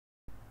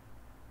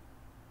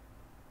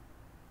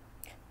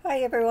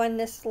Hi everyone,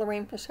 this is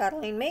Lorraine from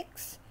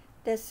Chatelainmakes.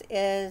 This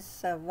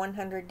is a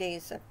 100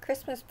 Days of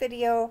Christmas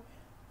video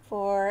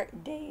for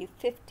day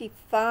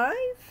 55.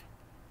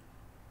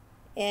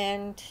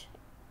 And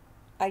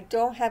I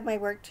don't have my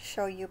work to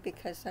show you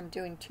because I'm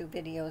doing 2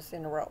 videos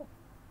in a row.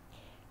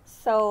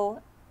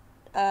 So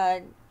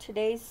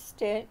today's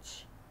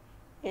stitch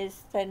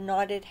is the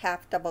knotted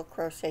half double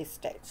crochet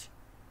stitch,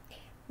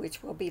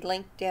 which will be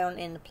linked down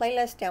in the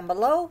playlist down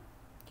below.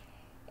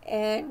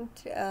 And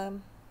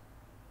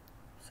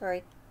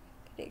sorry,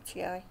 get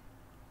HEI.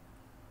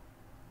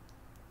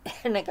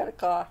 And I got a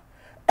cough.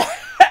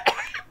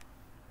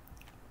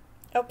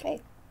 Okay.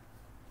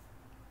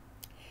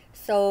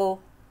 So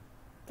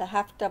the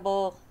half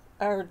double,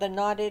 or the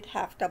knotted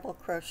half double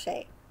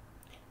crochet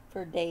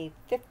for day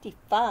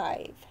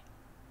 55.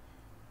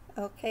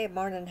 Okay,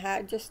 more than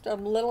half, just a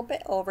little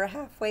bit over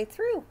halfway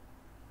through,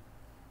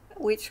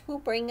 which will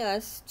bring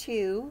us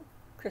to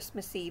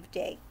Christmas Eve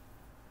day.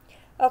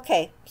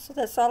 Okay, so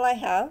that's all I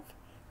have.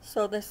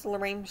 So this is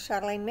Lorraine from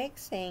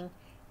Chatelainmakes saying,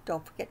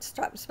 don't forget to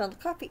stop and smell the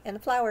coffee and the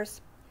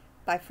flowers.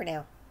 Bye for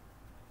now.